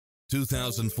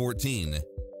2014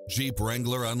 Jeep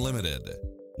Wrangler Unlimited.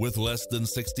 With less than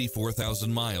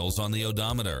 64,000 miles on the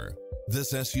odometer,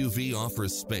 this SUV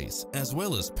offers space as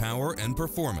well as power and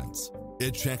performance.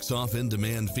 It checks off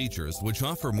in-demand features which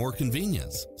offer more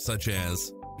convenience, such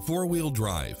as four-wheel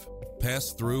drive,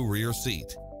 pass-through rear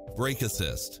seat, brake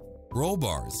assist, roll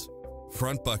bars,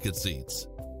 front bucket seats,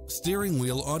 steering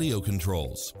wheel audio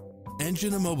controls,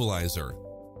 engine immobilizer,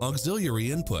 auxiliary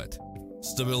input,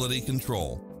 stability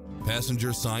control,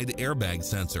 passenger side airbag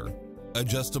sensor,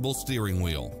 adjustable steering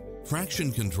wheel,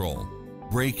 traction control,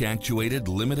 brake actuated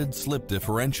limited slip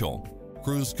differential,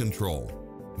 cruise control,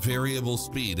 variable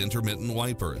speed intermittent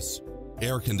wipers,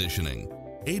 air conditioning,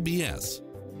 ABS,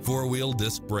 four-wheel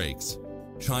disc brakes,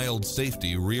 child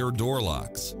safety rear door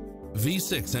locks,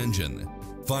 V6 engine.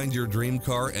 Find your dream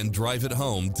car and drive it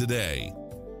home today.